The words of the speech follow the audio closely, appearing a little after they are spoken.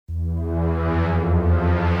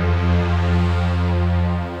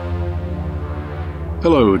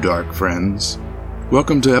Hello, dark friends.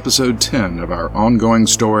 Welcome to episode 10 of our ongoing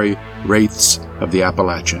story, Wraiths of the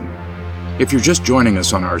Appalachian. If you're just joining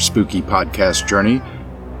us on our spooky podcast journey,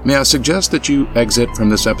 may I suggest that you exit from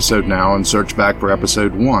this episode now and search back for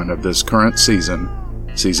episode 1 of this current season,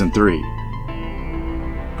 season 3.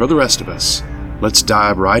 For the rest of us, let's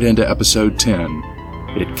dive right into episode 10,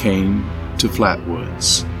 It Came to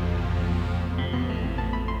Flatwoods.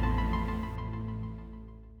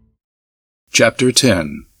 Chapter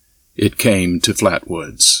 10. It Came to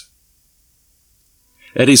Flatwoods.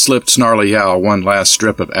 Eddie slipped Snarly Yow one last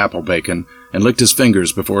strip of apple bacon and licked his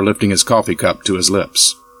fingers before lifting his coffee cup to his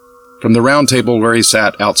lips. From the round table where he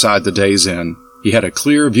sat outside the Days Inn, he had a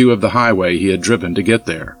clear view of the highway he had driven to get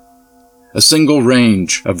there. A single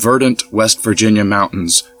range of verdant West Virginia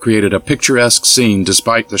mountains created a picturesque scene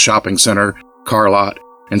despite the shopping center, car lot,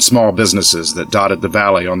 and small businesses that dotted the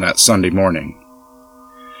valley on that Sunday morning.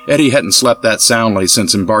 Eddie hadn't slept that soundly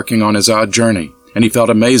since embarking on his odd journey, and he felt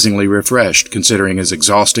amazingly refreshed considering his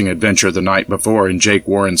exhausting adventure the night before in Jake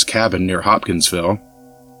Warren's cabin near Hopkinsville.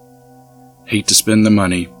 Hate to spend the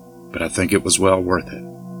money, but I think it was well worth it.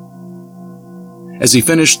 As he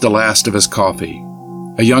finished the last of his coffee,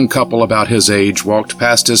 a young couple about his age walked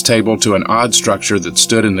past his table to an odd structure that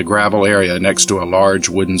stood in the gravel area next to a large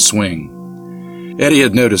wooden swing. Eddie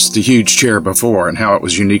had noticed the huge chair before and how it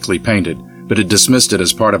was uniquely painted, but had dismissed it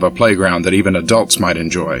as part of a playground that even adults might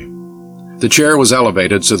enjoy. The chair was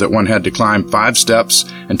elevated so that one had to climb 5 steps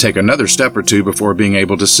and take another step or 2 before being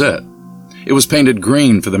able to sit. It was painted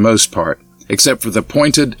green for the most part, except for the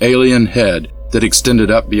pointed alien head that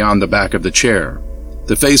extended up beyond the back of the chair.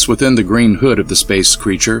 The face within the green hood of the space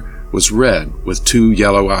creature was red with 2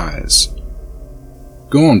 yellow eyes.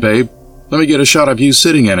 "Go on, babe. Let me get a shot of you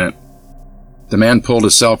sitting in it." The man pulled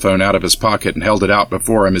his cell phone out of his pocket and held it out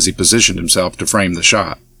before him as he positioned himself to frame the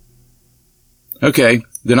shot. "Okay,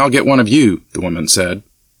 then I'll get one of you," the woman said.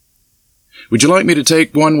 "Would you like me to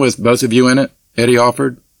take one with both of you in it?" Eddie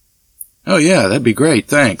offered. "Oh yeah, that'd be great,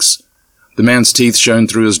 thanks." The man's teeth shone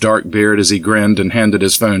through his dark beard as he grinned and handed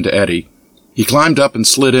his phone to Eddie. He climbed up and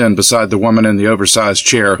slid in beside the woman in the oversized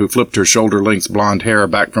chair who flipped her shoulder-length blonde hair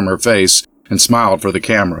back from her face and smiled for the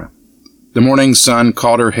camera. The morning sun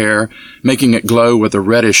caught her hair, making it glow with a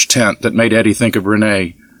reddish tint that made Eddie think of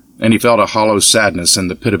Renee, and he felt a hollow sadness in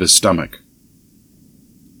the pit of his stomach.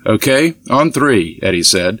 "Okay, on 3, Eddie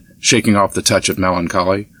said, shaking off the touch of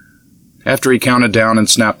melancholy. After he counted down and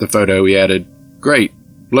snapped the photo, he added, "Great,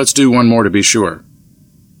 let's do one more to be sure."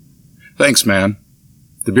 "Thanks, man."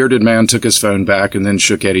 The bearded man took his phone back and then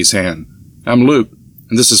shook Eddie's hand. "I'm Luke,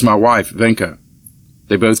 and this is my wife, Vinka."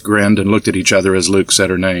 They both grinned and looked at each other as Luke said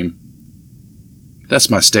her name. "That's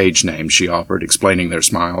my stage name," she offered, explaining their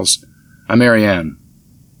smiles. "I'm Marianne."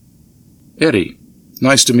 "Eddie,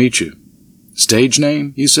 nice to meet you." "Stage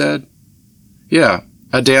name, you said?" "Yeah,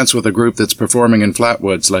 I dance with a group that's performing in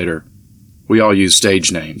Flatwoods later. We all use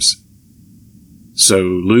stage names." "So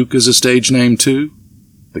Luke is a stage name too?"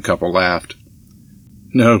 The couple laughed.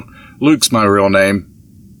 "No, Luke's my real name.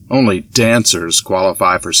 Only dancers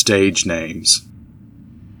qualify for stage names."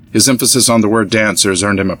 His emphasis on the word dancers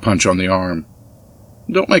earned him a punch on the arm.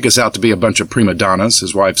 "Don't make us out to be a bunch of prima donnas,"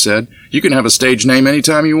 his wife said. "You can have a stage name any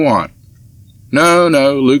time you want." No,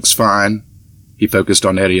 Luke's fine." He focused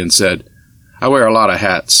on Eddie and said, "I wear a lot of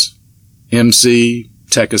hats. MC,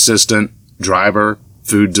 tech assistant, driver,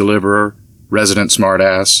 food deliverer, resident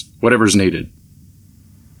smartass, whatever's needed."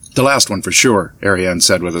 "The last one for sure," Ariane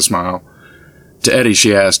said with a smile. To Eddie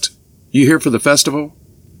she asked, "You here for the festival?"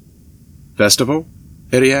 "Festival?"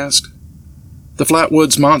 Eddie asked. "The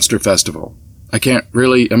Flatwoods Monster Festival. I can't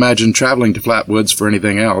really imagine traveling to Flatwoods for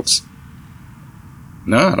anything else."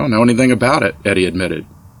 "No, I don't know anything about it," Eddie admitted.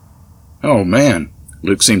 "Oh, man."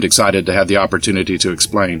 Luke seemed excited to have the opportunity to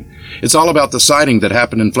explain. "It's all about the sighting that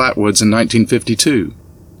happened in Flatwoods in 1952.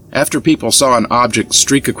 After people saw an object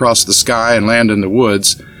streak across the sky and land in the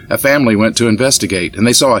woods, a family went to investigate, and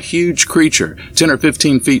they saw a huge creature, 10 or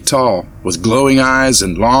 15 feet tall, with glowing eyes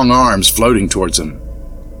and long arms floating towards them."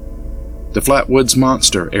 "The Flatwoods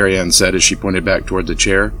Monster," Ariane said as she pointed back toward the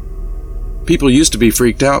chair. "People used to be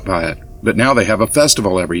freaked out by it, but now they have a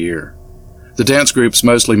festival every year. The dance group's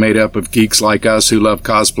mostly made up of geeks like us who love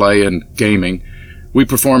cosplay and gaming. We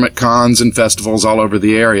perform at cons and festivals all over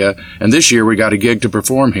the area, and this year we got a gig to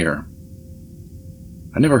perform here."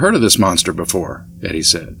 "I never heard of this monster before," Eddie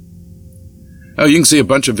said. "Oh, you can see a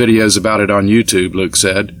bunch of videos about it on YouTube," Luke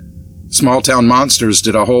said. "Small Town Monsters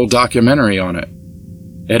did a whole documentary on it."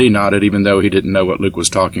 Eddie nodded even though he didn't know what Luke was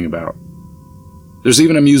talking about. "There's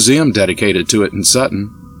even a museum dedicated to it in Sutton."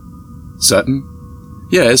 "Sutton?"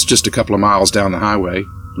 "Yeah, it's just a couple of miles down the highway."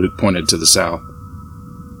 Luke pointed to the south.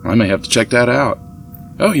 I may have to check that out.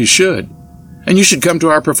 Oh, you should. And you should come to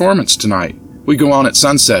our performance tonight. We go on at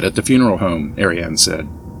sunset at the funeral home, Ariane said.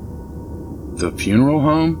 The funeral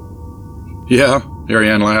home? Yeah,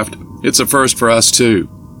 Ariane laughed. It's a first for us, too.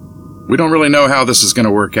 We don't really know how this is going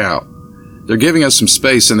to work out. They're giving us some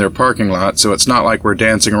space in their parking lot, so it's not like we're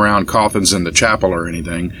dancing around coffins in the chapel or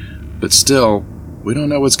anything. But still, we don't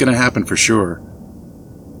know what's going to happen for sure.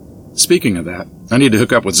 Speaking of that, I need to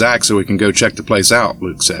hook up with Zach so we can go check the place out,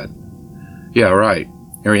 Luke said. Yeah, right.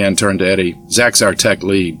 Ariane turned to Eddie. Zach's our tech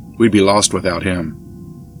lead. We'd be lost without him.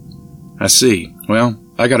 I see. Well,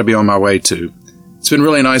 I gotta be on my way, too. It's been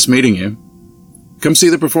really nice meeting you. Come see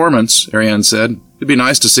the performance, Ariane said. It'd be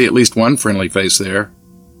nice to see at least one friendly face there.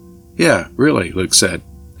 Yeah, really, Luke said.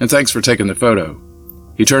 And thanks for taking the photo.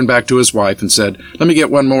 He turned back to his wife and said, Let me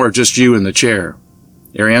get one more of just you in the chair.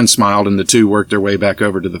 Ariane smiled and the two worked their way back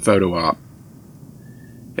over to the photo op.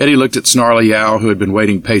 Eddie looked at Snarly Yao, who had been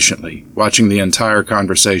waiting patiently, watching the entire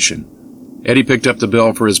conversation. Eddie picked up the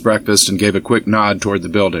bill for his breakfast and gave a quick nod toward the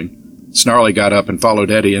building. Snarly got up and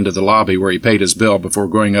followed Eddie into the lobby where he paid his bill before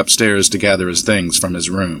going upstairs to gather his things from his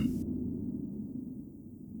room.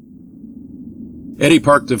 Eddie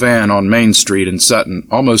parked the van on Main Street in Sutton,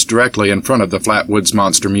 almost directly in front of the Flatwoods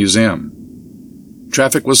Monster Museum.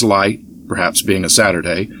 Traffic was light, perhaps being a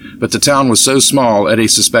Saturday, but the town was so small Eddie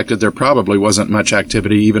suspected there probably wasn't much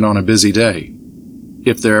activity even on a busy day,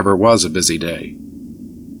 if there ever was a busy day.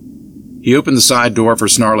 He opened the side door for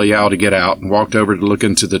Snarly Yao to get out and walked over to look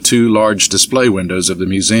into the two large display windows of the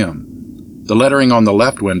museum. The lettering on the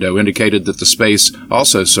left window indicated that the space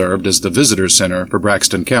also served as the visitor center for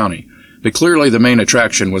Braxton County, but clearly the main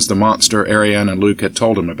attraction was the monster Ariane and Luke had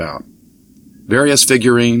told him about. Various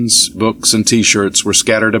figurines, books, and T-shirts were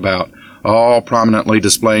scattered about, all prominently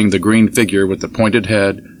displaying the green figure with the pointed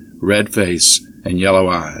head, red face, and yellow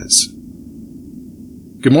eyes.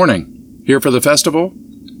 Good morning. Here for the festival?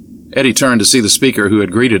 Eddie turned to see the speaker who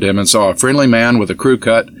had greeted him and saw a friendly man with a crew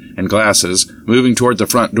cut and glasses moving toward the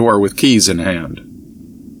front door with keys in hand.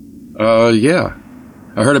 Yeah.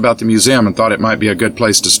 I heard about the museum and thought it might be a good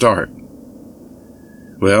place to start.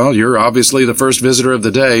 Well, you're obviously the first visitor of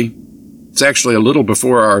the day. It's actually a little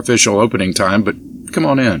before our official opening time, but come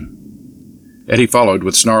on in. Eddie followed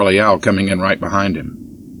with Snarly Yao coming in right behind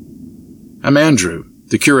him. I'm Andrew,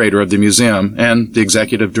 the curator of the museum and the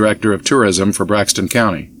executive director of tourism for Braxton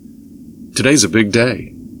County. Today's a big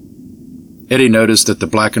day. Eddie noticed that the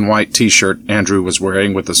black and white T-shirt Andrew was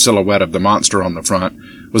wearing with the silhouette of the monster on the front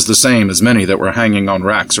was the same as many that were hanging on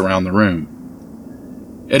racks around the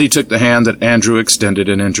room. Eddie took the hand that Andrew extended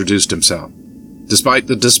and introduced himself. Despite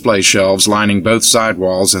the display shelves lining both side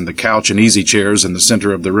walls and the couch and easy chairs in the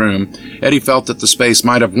center of the room, Eddie felt that the space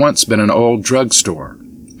might have once been an old drugstore.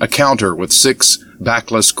 A counter with 6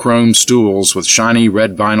 backless chrome stools with shiny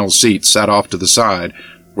red vinyl seats sat off to the side,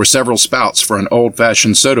 where several spouts for an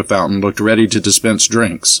old-fashioned soda fountain looked ready to dispense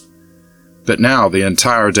drinks. But now the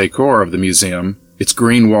entire decor of the museum, its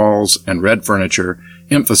green walls and red furniture,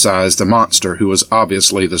 emphasized the monster who was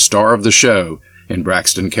obviously the star of the show in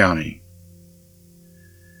Braxton County.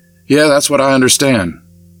 Yeah, that's what I understand.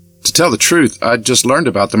 To tell the truth, I just learned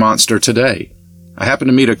about the monster today. I happened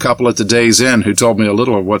to meet a couple at the Days Inn who told me a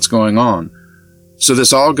little of what's going on. So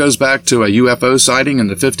this all goes back to a UFO sighting in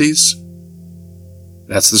the 50s?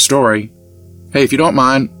 That's the story. Hey, if you don't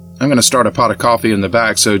mind, I'm going to start a pot of coffee in the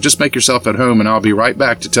back, so just make yourself at home and I'll be right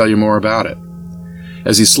back to tell you more about it.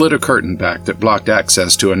 As he slid a curtain back that blocked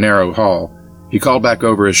access to a narrow hall, he called back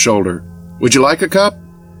over his shoulder, Would you like a cup?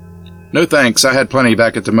 No thanks, I had plenty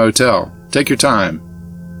back at the motel. Take your time.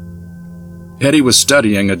 Eddie was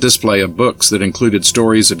studying a display of books that included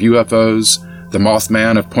stories of UFOs, the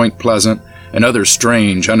Mothman of Point Pleasant, and other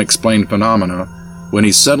strange, unexplained phenomena, when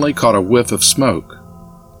he suddenly caught a whiff of smoke.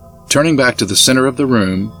 Turning back to the center of the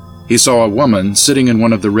room, he saw a woman sitting in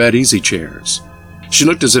one of the red easy chairs. She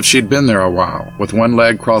looked as if she'd been there a while, with one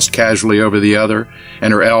leg crossed casually over the other,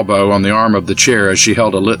 and her elbow on the arm of the chair as she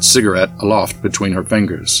held a lit cigarette aloft between her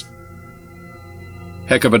fingers.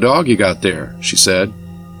 Heck of a dog you got there, she said.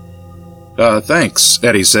 Thanks,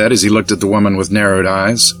 Eddie said as he looked at the woman with narrowed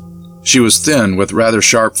eyes. She was thin with rather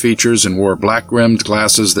sharp features and wore black-rimmed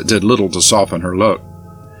glasses that did little to soften her look.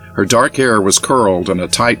 Her dark hair was curled in a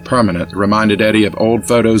tight permanent that reminded Eddie of old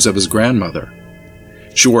photos of his grandmother.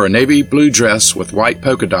 She wore a navy blue dress with white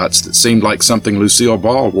polka dots that seemed like something Lucille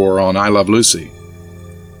Ball wore on I Love Lucy.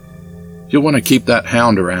 You'll want to keep that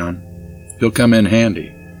hound around. He'll come in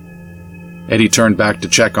handy. Eddie turned back to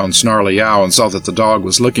check on Snarly Yao and saw that the dog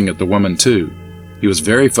was looking at the woman too. He was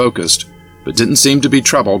very focused, but didn't seem to be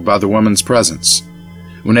troubled by the woman's presence.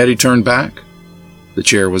 When Eddie turned back, the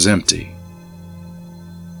chair was empty.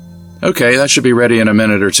 Okay, that should be ready in a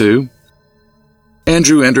minute or two.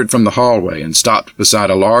 Andrew entered from the hallway and stopped beside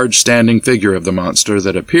a large standing figure of the monster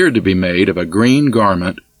that appeared to be made of a green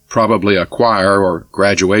garment, probably a choir or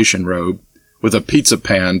graduation robe, with a pizza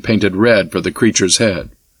pan painted red for the creature's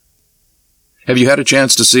head. Have you had a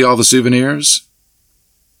chance to see all the souvenirs?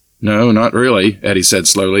 No, not really, Eddie said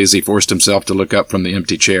slowly as he forced himself to look up from the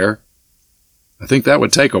empty chair. I think that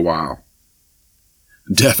would take a while.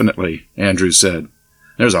 Definitely, Andrew said.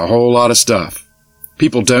 There's a whole lot of stuff.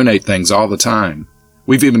 People donate things all the time.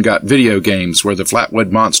 We've even got video games where the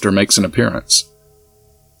Flatwood monster makes an appearance.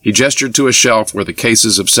 He gestured to a shelf where the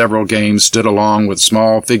cases of several games stood along with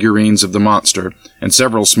small figurines of the monster and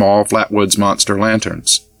several small Flatwoods monster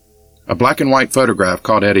lanterns. A black and white photograph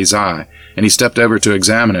caught Eddie's eye, and he stepped over to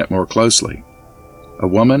examine it more closely. A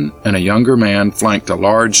woman and a younger man flanked a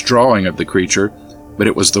large drawing of the creature, but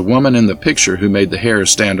it was the woman in the picture who made the hair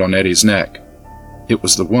stand on Eddie's neck. It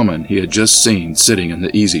was the woman he had just seen sitting in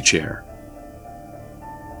the easy chair.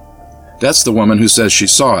 That's the woman who says she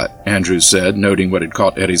saw it, Andrews said, noting what had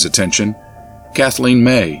caught Eddie's attention. Kathleen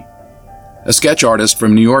May. A sketch artist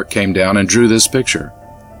from New York came down and drew this picture.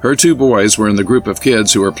 Her 2 boys were in the group of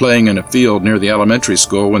kids who were playing in a field near the elementary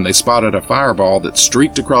school when they spotted a fireball that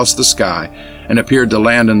streaked across the sky and appeared to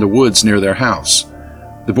land in the woods near their house.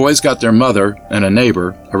 The boys got their mother and a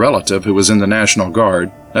neighbor, a relative who was in the National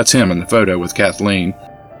Guard, that's him in the photo with Kathleen,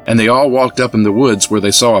 and they all walked up in the woods where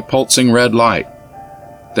they saw a pulsing red light.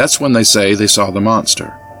 That's when they say they saw the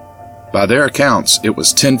monster. By their accounts, it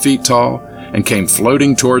was 10 feet tall and came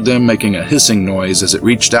floating toward them, making a hissing noise as it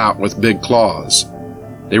reached out with big claws.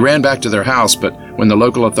 They ran back to their house, but when the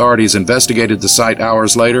local authorities investigated the site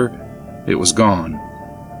hours later, it was gone.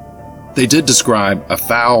 They did describe a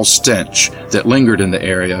foul stench that lingered in the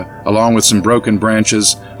area, along with some broken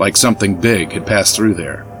branches, like something big had passed through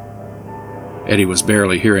there. Eddie was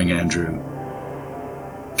barely hearing Andrew.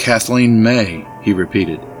 Kathleen May, he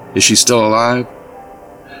repeated. Is she still alive?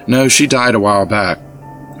 No, she died a while back.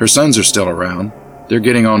 Her sons are still around. They're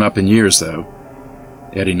getting on up in years, though.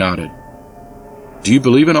 Eddie nodded. Do you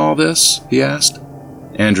believe in all this? He asked.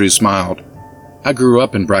 Andrew smiled. I grew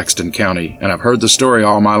up in Braxton County, and I've heard the story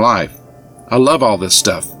all my life. I love all this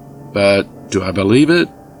stuff, but do I believe it?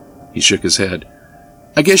 He shook his head.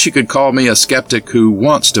 I guess you could call me a skeptic who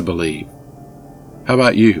wants to believe. How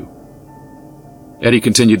about you? Eddie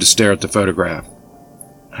continued to stare at the photograph.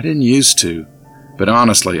 I didn't used to, but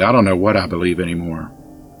honestly, I don't know what I believe anymore.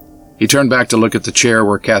 He turned back to look at the chair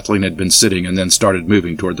where Kathleen had been sitting and then started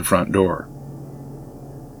moving toward the front door.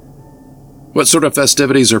 What sort of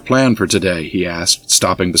festivities are planned for today? He asked,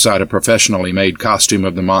 stopping beside a professionally made costume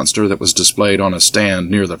of the monster that was displayed on a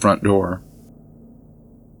stand near the front door.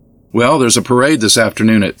 Well, there's a parade this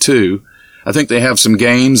afternoon at 2. I think they have some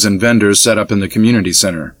games and vendors set up in the community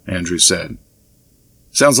center, Andrew said.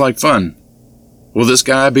 Sounds like fun. Will this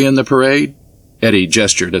guy be in the parade? Eddie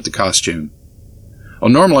gestured at the costume. Well,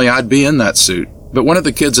 normally I'd be in that suit, but one of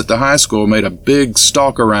the kids at the high school made a big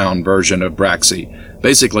stalk-around version of Braxy,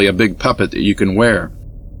 basically a big puppet that you can wear.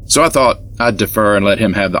 So I thought I'd defer and let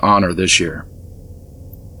him have the honor this year.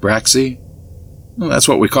 Braxy? Well, that's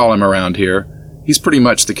what we call him around here. He's pretty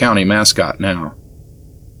much the county mascot now.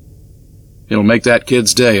 It'll make that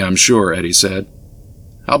kid's day, I'm sure, Eddie said.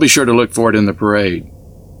 I'll be sure to look for it in the parade.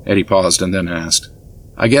 Eddie paused and then asked,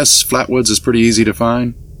 I guess Flatwoods is pretty easy to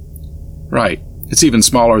find? Right. It's even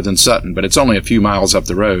smaller than Sutton, but it's only a few miles up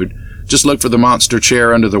the road. Just look for the monster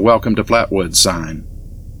chair under the Welcome to Flatwoods sign.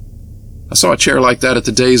 I saw a chair like that at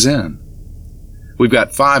the Days Inn. We've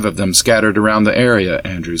got 5 of them scattered around the area,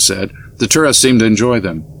 Andrew said. The tourists seem to enjoy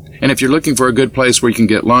them. And if you're looking for a good place where you can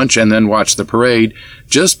get lunch and then watch the parade,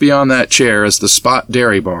 just beyond that chair is the Spot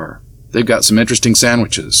Dairy Bar. They've got some interesting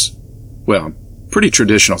sandwiches. Well, pretty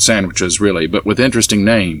traditional sandwiches, really, but with interesting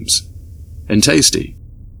names. And tasty.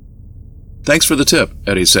 Thanks for the tip,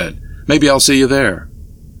 Eddie said. Maybe I'll see you there.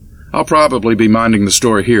 I'll probably be minding the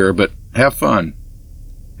store here, but have fun.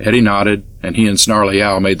 Eddie nodded, and he and Snarly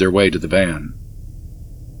Al made their way to the van.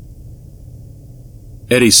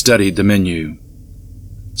 Eddie studied the menu.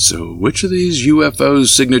 So which of these UFO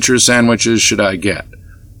signature sandwiches should I get?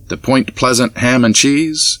 The Point Pleasant ham and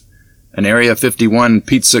cheese? An Area 51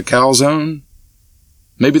 pizza calzone?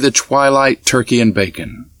 Maybe the Twilight turkey and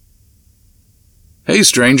bacon. Hey,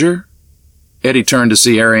 stranger. Eddie turned to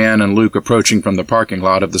see Ariane and Luke approaching from the parking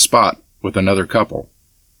lot of the Spot with another couple.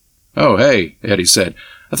 Oh, hey, Eddie said.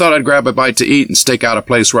 I thought I'd grab a bite to eat and stake out a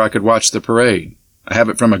place where I could watch the parade. I have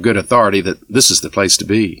it from a good authority that this is the place to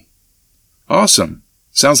be. Awesome.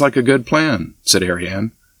 Sounds like a good plan, said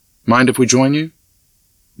Ariane. Mind if we join you?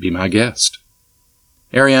 Be my guest.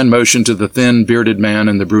 Ariane motioned to the thin, bearded man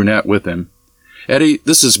and the brunette with him. Eddie,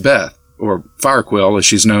 this is Beth, or Firequill as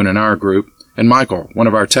she's known in our group, and Michael, one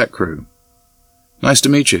of our tech crew. Nice to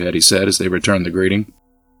meet you, Eddie said as they returned the greeting.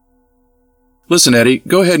 Listen, Eddie,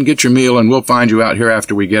 go ahead and get your meal and we'll find you out here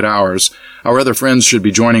after we get ours. Our other friends should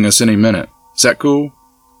be joining us any minute. Is that cool?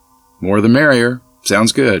 More the merrier.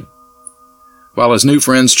 Sounds good. While his new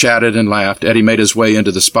friends chatted and laughed, Eddie made his way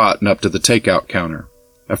into the spot and up to the takeout counter.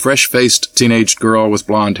 A fresh-faced teenage girl with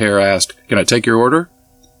blonde hair asked, "Can I take your order?"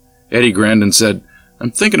 Eddie grinned and said,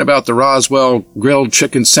 "I'm thinking about the Roswell grilled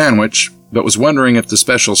chicken sandwich, but was wondering if the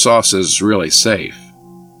special sauce is really safe."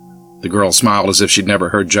 The girl smiled as if she'd never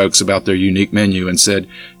heard jokes about their unique menu and said,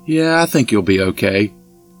 "Yeah, I think you'll be okay.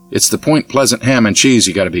 It's the Point Pleasant ham and cheese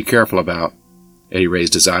you got to be careful about." Eddie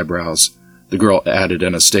raised his eyebrows. The girl added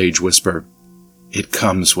in a stage whisper, "It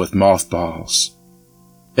comes with mothballs."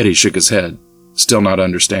 Eddie shook his head, still not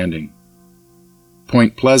understanding.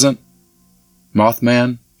 "Point Pleasant?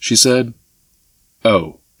 Mothman?" she said.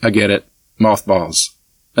 "Oh, I get it. Mothballs.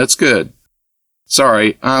 That's good.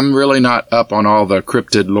 Sorry, I'm really not up on all the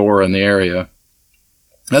cryptid lore in the area."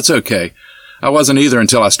 "That's okay. I wasn't either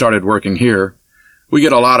until I started working here. We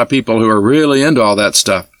get a lot of people who are really into all that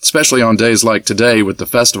stuff, especially on days like today with the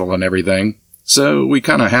festival and everything, so we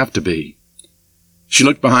kind of have to be." She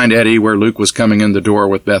looked behind Eddie where Luke was coming in the door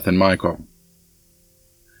with Beth and Michael.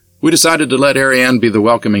 "We decided to let Ariane be the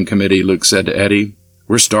welcoming committee," Luke said to Eddie.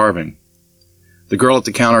 "We're starving." The girl at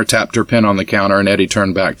the counter tapped her pen on the counter and Eddie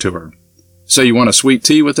turned back to her. "So you want a sweet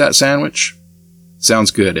tea with that sandwich?"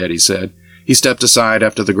 "Sounds good," Eddie said. He stepped aside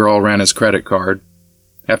after the girl ran his credit card.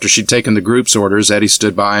 After she'd taken the group's orders, Eddie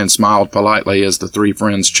stood by and smiled politely as the three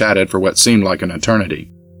friends chatted for what seemed like an eternity.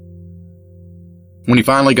 When he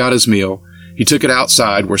finally got his meal, he took it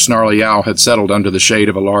outside where Snarly Owl had settled under the shade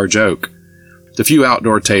of a large oak. The few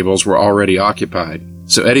outdoor tables were already occupied,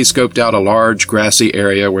 so Eddie scoped out a large, grassy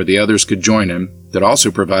area where the others could join him that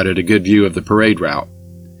also provided a good view of the parade route.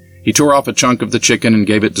 He tore off a chunk of the chicken and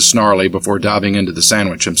gave it to Snarly before diving into the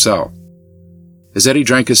sandwich himself. As Eddie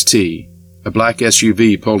drank his tea, a black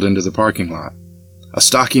SUV pulled into the parking lot. A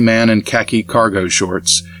stocky man in khaki cargo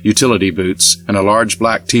shorts, utility boots, and a large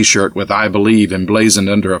black T-shirt with "I Believe" emblazoned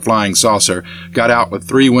under a flying saucer got out with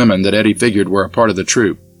three women that Eddie figured were a part of the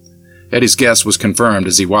troupe. Eddie's guess was confirmed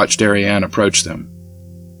as he watched Ariane approach them.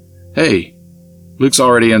 "Hey, Luke's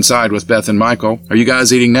already inside with Beth and Michael. Are you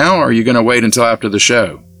guys eating now, or are you going to wait until after the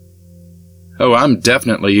show?" "Oh, I'm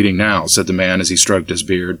definitely eating now," said the man as he stroked his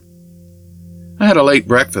beard. "I had a late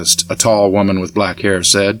breakfast," a tall woman with black hair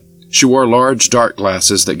said. She wore large, dark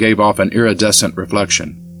glasses that gave off an iridescent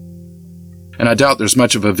reflection. "And I doubt there's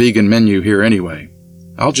much of a vegan menu here anyway.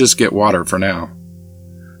 I'll just get water for now."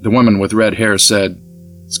 The woman with red hair said,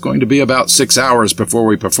 "It's going to be about 6 hours before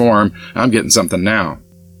we perform. I'm getting something now.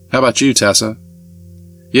 How about you, Tessa?"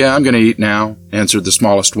 "Yeah, I'm going to eat now," answered the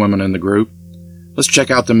smallest woman in the group. "Let's check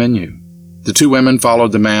out the menu." The two women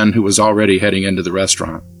followed the man who was already heading into the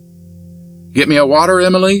restaurant. "Get me a water,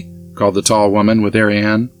 Emily?" called the tall woman with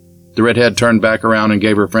Ariane. The redhead turned back around and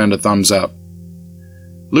gave her friend a thumbs up.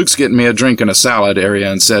 "Luke's getting me a drink and a salad,"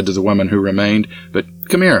 Ariane said to the woman who remained. "But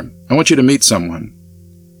come here, I want you to meet someone."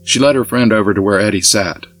 She led her friend over to where Eddie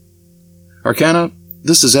sat. "Arcana,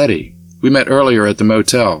 this is Eddie. We met earlier at the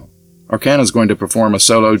motel. Arcana's going to perform a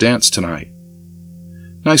solo dance tonight."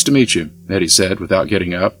 "Nice to meet you," Eddie said without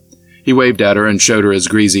getting up. He waved at her and showed her his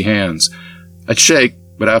greasy hands. "I'd shake,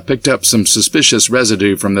 but I've picked up some suspicious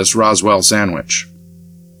residue from this Roswell sandwich."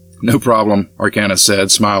 "No problem," Arcana said,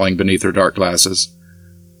 smiling beneath her dark glasses.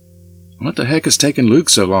 "What the heck is taking Luke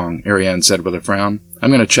so long?" Ariane said with a frown. "I'm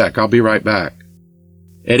going to check. I'll be right back."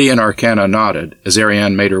 Eddie and Arcana nodded as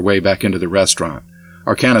Ariane made her way back into the restaurant.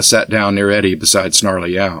 Arcana sat down near Eddie beside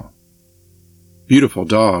Snarly Owl. "Beautiful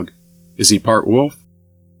dog. Is he part wolf?"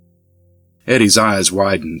 Eddie's eyes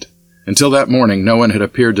widened. Until that morning, no one had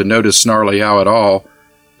appeared to notice Snarly Owl at all,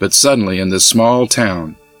 but suddenly in this small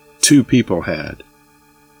town, two people had.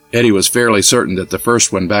 Eddie was fairly certain that the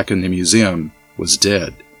first one back in the museum was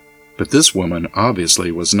dead, but this woman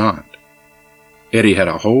obviously was not. Eddie had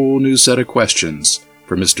a whole new set of questions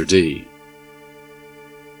for Mr. D.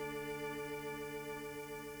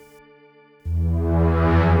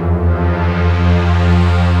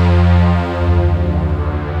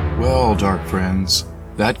 Well, dark friends,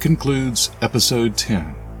 that concludes episode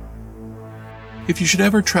 10. If you should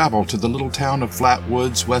ever travel to the little town of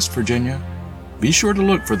Flatwoods, West Virginia, be sure to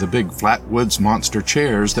look for the big Flatwoods monster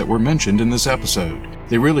chairs that were mentioned in this episode.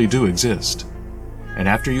 They really do exist. And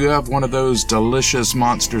after you have one of those delicious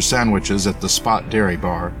monster sandwiches at the Spot Dairy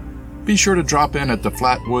Bar, be sure to drop in at the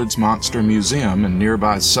Flatwoods Monster Museum in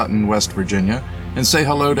nearby Sutton, West Virginia, and say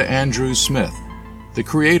hello to Andrew Smith, the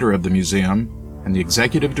creator of the museum and the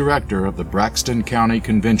executive director of the Braxton County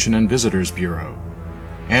Convention and Visitors Bureau.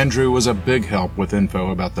 Andrew was a big help with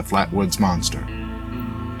info about the Flatwoods Monster.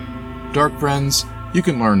 Dark friends, you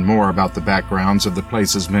can learn more about the backgrounds of the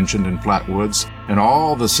places mentioned in Flatwoods and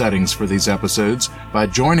all the settings for these episodes by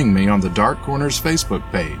joining me on the Dark Corners Facebook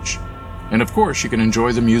page. And of course, you can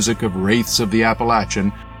enjoy the music of Wraiths of the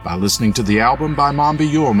Appalachian by listening to the album by Mombi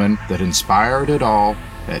Yulman that inspired it all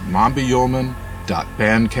at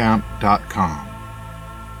mombiyulman.bandcamp.com.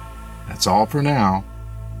 That's all for now.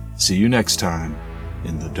 See you next time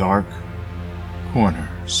in the Dark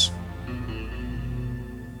Corners.